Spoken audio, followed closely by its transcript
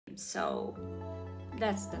So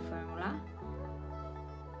that's the formula.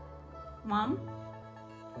 Mom,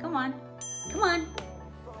 come on, come on.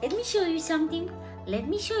 Let me show you something. Let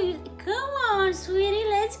me show you. Come on, sweetie,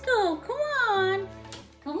 let's go. Come on.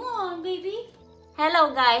 Come on, baby.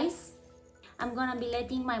 Hello, guys. I'm gonna be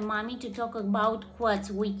letting my mommy to talk about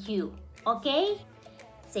quads with you, okay?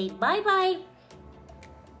 Say bye-bye.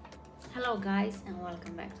 Hello, guys, and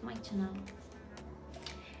welcome back to my channel.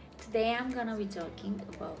 Today, I'm gonna be talking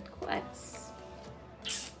about quads.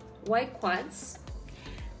 Why quads?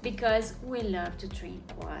 Because we love to train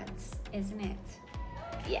quads, isn't it?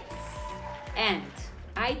 Yes. And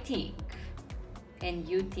I think, and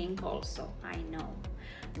you think also, I know,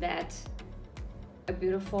 that a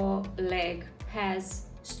beautiful leg has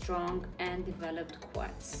strong and developed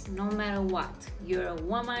quads. No matter what, you're a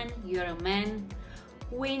woman, you're a man,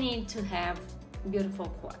 we need to have beautiful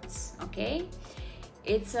quads, okay?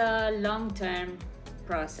 It's a long-term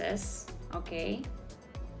process, okay?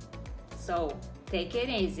 So take it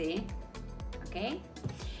easy, okay?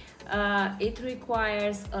 It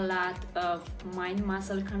requires a lot of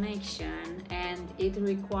mind-muscle connection, and it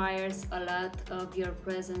requires a lot of your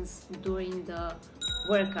presence during the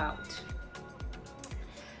workout.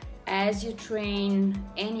 As you train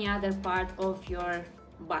any other part of your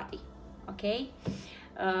body, okay?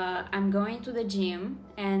 I'm going to the gym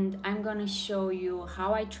and I'm gonna show you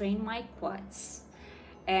how I train my quads.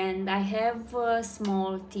 And I have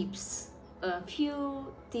small tips, a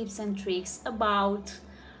few tips and tricks about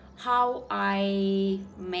how I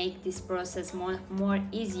make this process more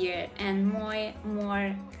easier and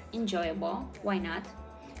more enjoyable. Why not?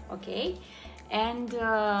 Okay. And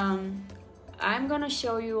I'm gonna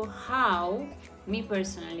show you how, me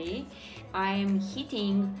personally, I'm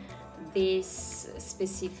hitting this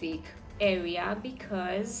specific area,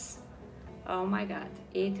 because oh my god,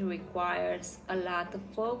 it requires a lot of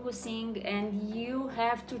focusing, and you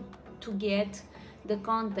have to get the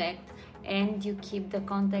contact, and you keep the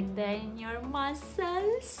contact there in your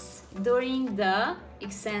muscles during the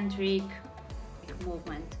eccentric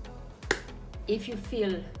movement. If you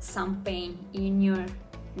feel some pain in your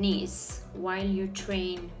knees while you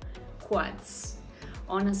train quads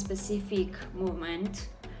on a specific movement,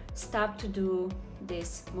 stop to do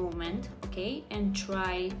this movement, okay, and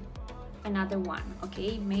try another one,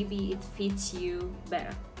 okay? Maybe it fits you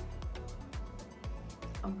better.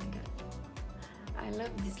 Oh my god, I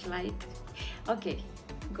love this light. Okay,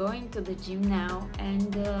 going to the gym now,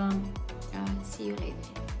 and see you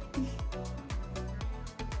later.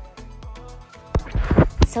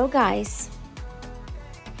 So guys,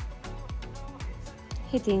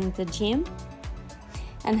 hitting the gym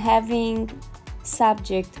and having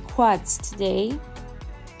subject quads today.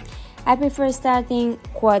 I prefer starting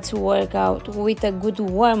quads workout with a good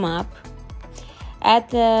warm-up at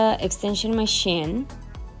the extension machine.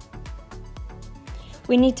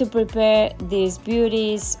 We need to prepare these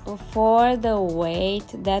beauties for the weight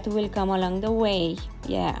that will come along the way.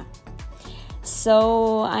 Yeah.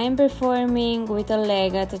 So I am performing with a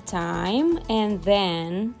leg at a time, and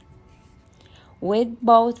then with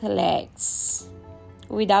both legs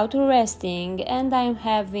without resting, and I'm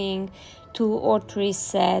having 2 or 3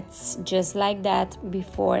 sets just like that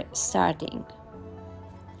before starting.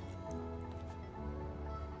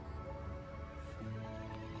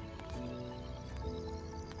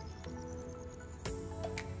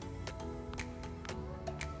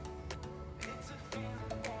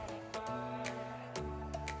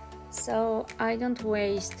 So I don't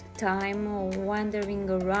waste time wandering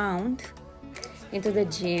around into the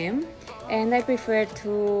gym, and I prefer to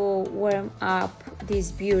warm up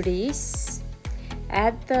these beauties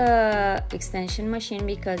at the extension machine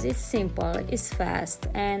because it's simple, it's fast,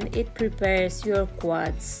 and it prepares your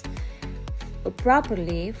quads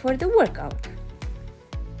properly for the workout.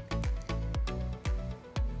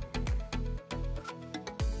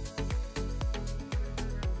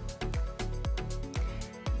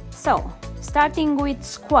 So, starting with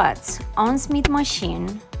squats on Smith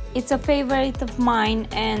machine. It's a favorite of mine,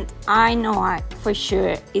 and I know for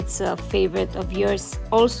sure it's a favorite of yours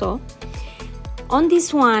also. On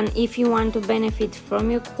this one, if you want to benefit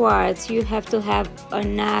from your quads, you have to have a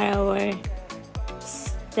narrower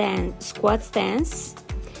squat stance.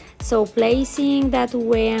 So placing that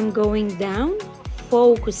way, I'm going down,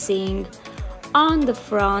 focusing on the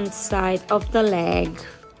front side of the leg,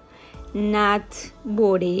 not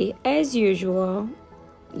body as usual.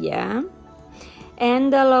 Yeah.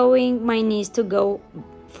 And allowing my knees to go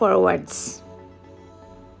forwards.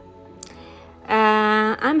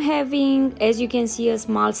 I'm having, as you can see, a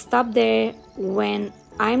small stop there when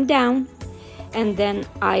I'm down, and then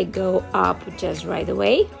I go up just right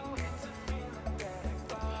away.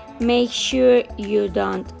 Make sure you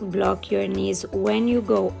don't block your knees when you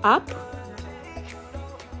go up.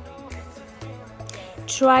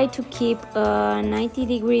 Try to keep a 90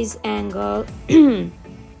 degrees angle.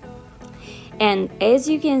 And as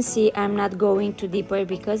you can see, I'm not going too deeper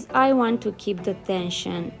because I want to keep the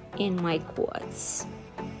tension in my quads.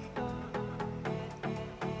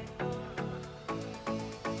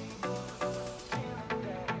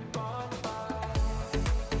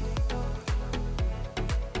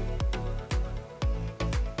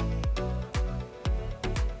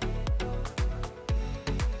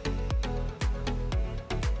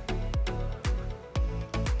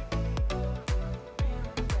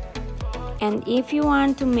 And if you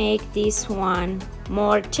want to make this one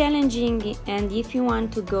more challenging, and if you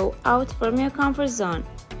want to go out from your comfort zone,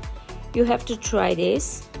 you have to try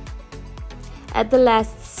this. At the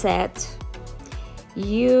last set,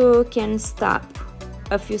 you can stop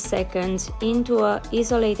a few seconds into an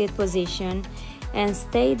isolated position and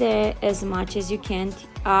stay there as much as you can.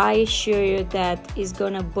 I assure you that it's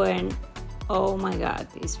gonna burn. Oh my god,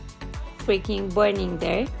 it's freaking burning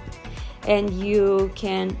there. And you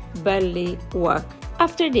can barely walk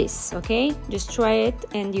after this. Okay, just try it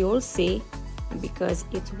and you'll see, because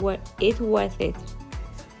it's worth it.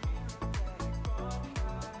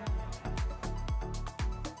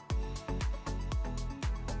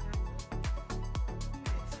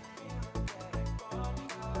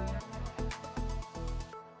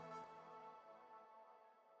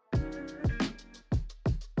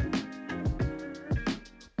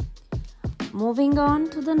 Moving on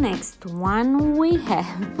to the next one, we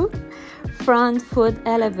have front foot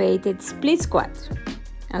elevated split squat.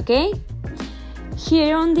 Okay,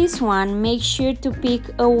 here on this one, make sure to pick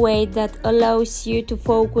a weight that allows you to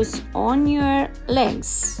focus on your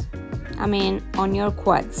legs, on your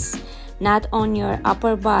quads, not on your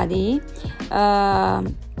upper body.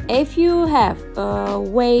 If you have a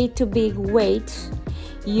way too big weight,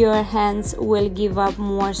 your hands will give up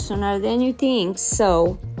more sooner than you think.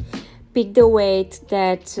 So pick the weight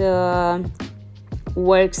that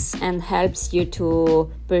works and helps you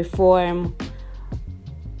to perform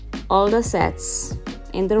all the sets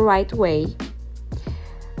in the right way.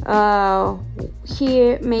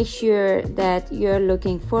 Here, make sure that you're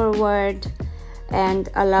looking forward and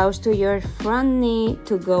allows to your front knee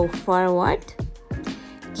to go forward.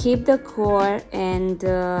 Keep the core and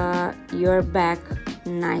your back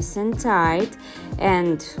nice and tight.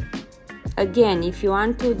 And again, if you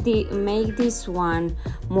want to make this one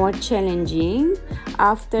more challenging,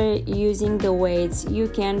 after using the weights, you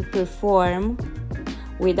can perform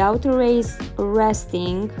without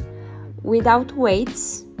resting, without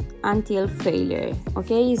weights until failure.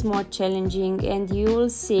 Okay, it's more challenging, and you will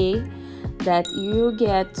see that you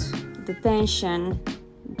get the tension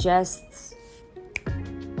just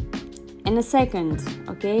in a second.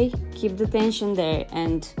 Okay, keep the tension there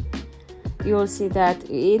and you will see that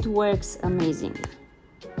it works amazing.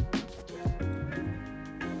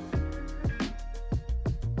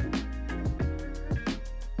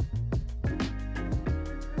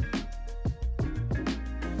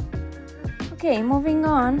 Okay, moving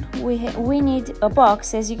on, we need a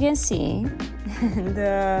box, as you can see,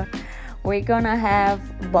 and we're gonna have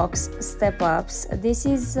box step ups. This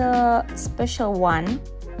is a special one.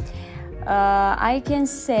 I can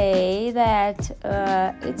say that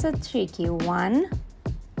it's a tricky one,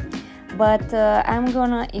 but I'm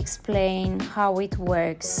gonna explain how it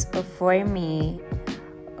works for me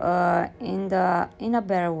in a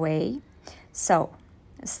better way. So,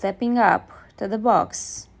 stepping up to the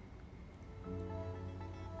box,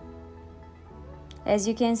 as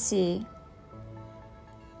you can see,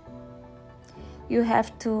 you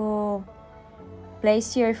have to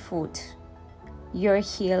place your foot, your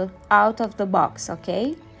heel out of the box,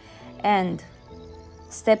 okay? And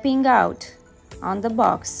stepping out on the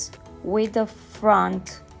box with the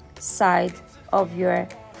front side of your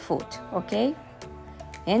foot, okay?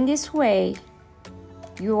 In this way,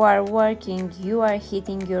 you are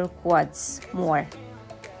hitting your quads more.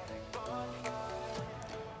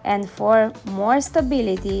 And for more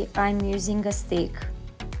stability, I'm using a stick.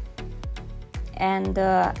 And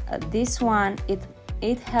this one,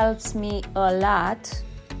 it helps me a lot.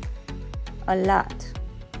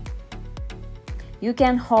 You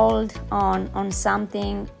can hold on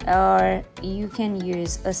something, or you can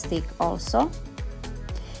use a stick also.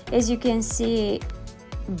 As you can see,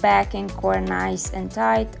 back and core nice and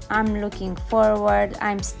tight. I'm looking forward.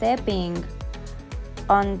 I'm stepping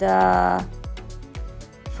on the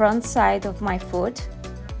front side of my foot,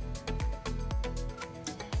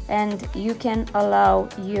 and you can allow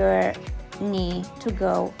your knee to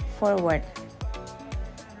go forward.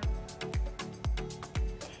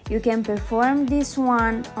 You can perform this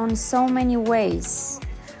one on so many ways,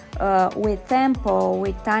 with tempo,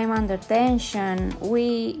 with time under tension.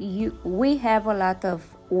 We have a lot of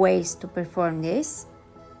ways to perform this.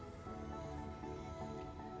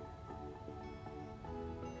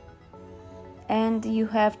 And you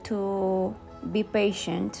have to be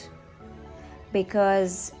patient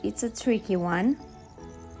because it's a tricky one.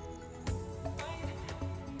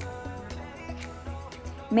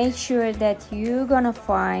 Make sure that you're gonna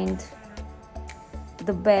find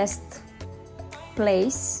the best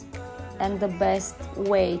place and the best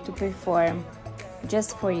way to perform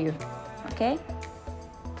just for you, okay?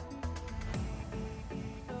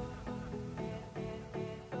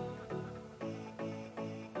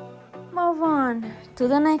 Move on to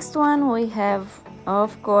the next one. We have,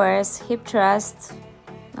 of course, hip thrust,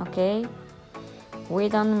 okay? We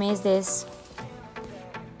don't miss this,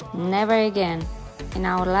 never again. In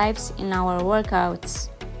our lives, in our workouts,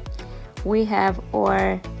 we have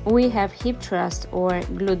hip thrust or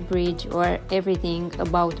glute bridge or everything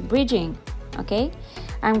about bridging, okay?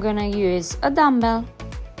 I'm gonna use a dumbbell,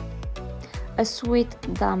 a sweet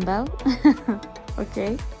dumbbell,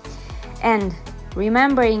 okay? And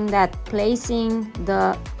remembering that placing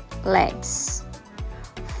the legs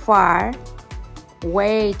far,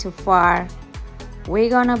 way too far, we're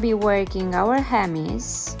gonna be working our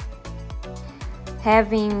hammies.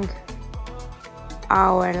 Having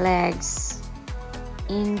our legs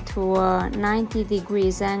into a 90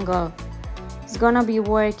 degrees angle is gonna be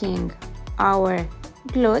working our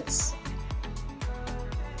glutes.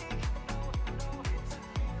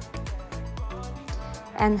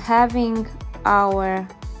 And having our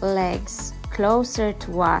legs closer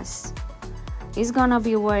to us is gonna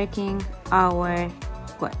be working our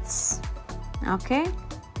quads, okay?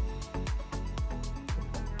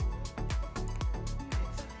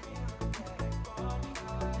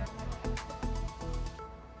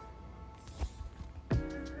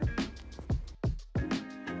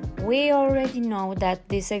 We already know that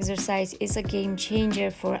this exercise is a game changer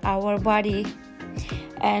for our body,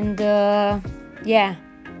 and yeah,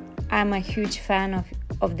 I'm a huge fan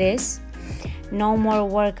of this. No more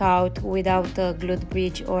workout without a glute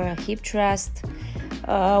bridge or a hip thrust.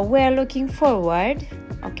 We're looking forward,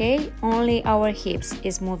 okay? Only our hips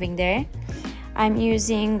is moving there. I'm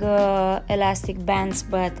using elastic bands,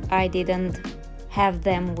 but I didn't have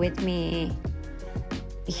them with me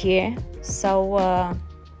here, so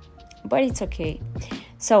but it's okay.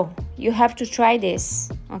 So you have to try this,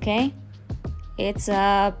 okay? It's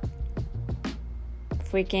a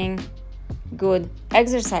freaking good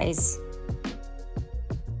exercise.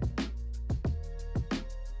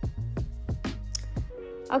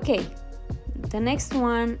 Okay, the next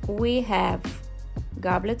one we have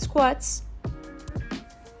goblet squats,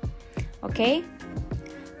 okay?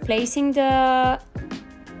 Placing the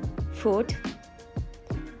foot,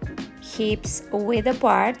 hips width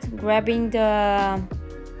apart, grabbing the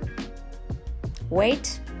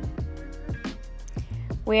weight.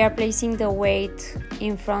 We are placing the weight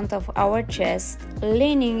in front of our chest,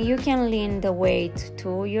 leaning. You can lean the weight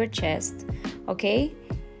to your chest, okay?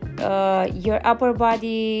 Your upper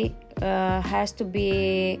body has to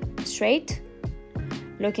be straight,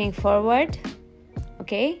 looking forward,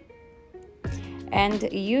 okay?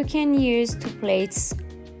 And you can use 2 plates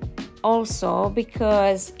also,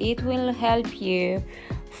 because it will help you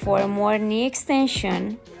for more knee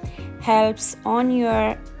extension, helps on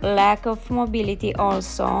your lack of mobility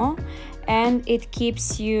also, and it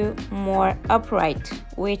keeps you more upright,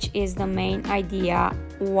 which is the main idea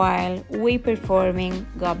while we performing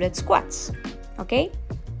goblet squats, okay?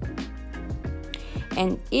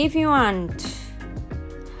 And if you want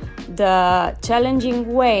the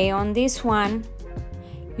challenging way on this one,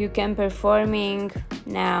 you can performing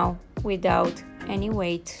now without any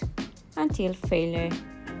weight until failure,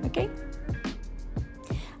 okay?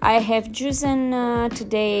 I have chosen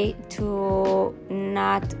today to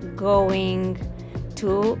not going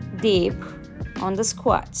too deep on the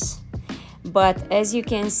squats, but as you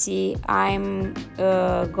can see, I'm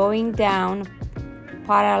going down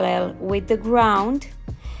parallel with the ground,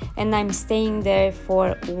 and I'm staying there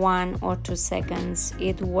for 1 or 2 seconds.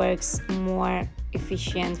 It works more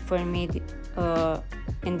efficient for me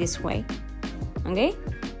in this way, okay?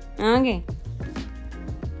 Okay.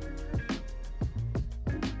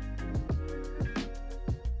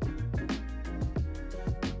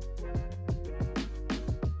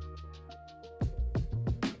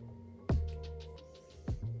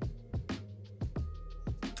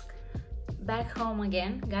 Back home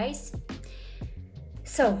again, guys.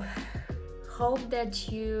 So hope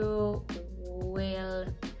that you will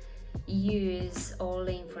use all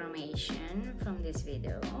the information from this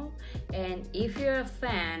video, and if you're a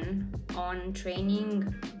fan on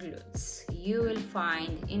training glutes, you will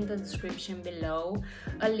find in the description below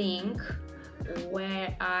a link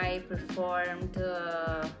where I performed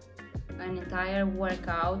an entire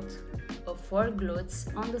workout for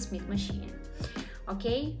glutes on the Smith machine.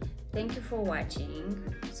 Okay, thank you for watching.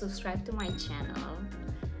 Subscribe to my channel,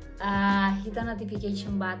 hit the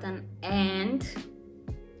notification button and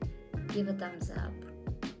give a thumbs up,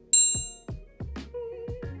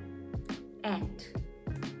 and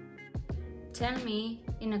tell me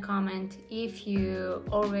in a comment if you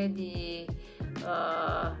already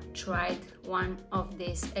tried one of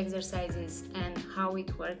these exercises and how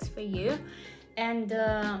it works for you. And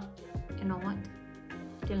you know what,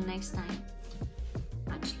 till next time,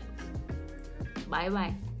 much love, bye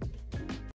bye.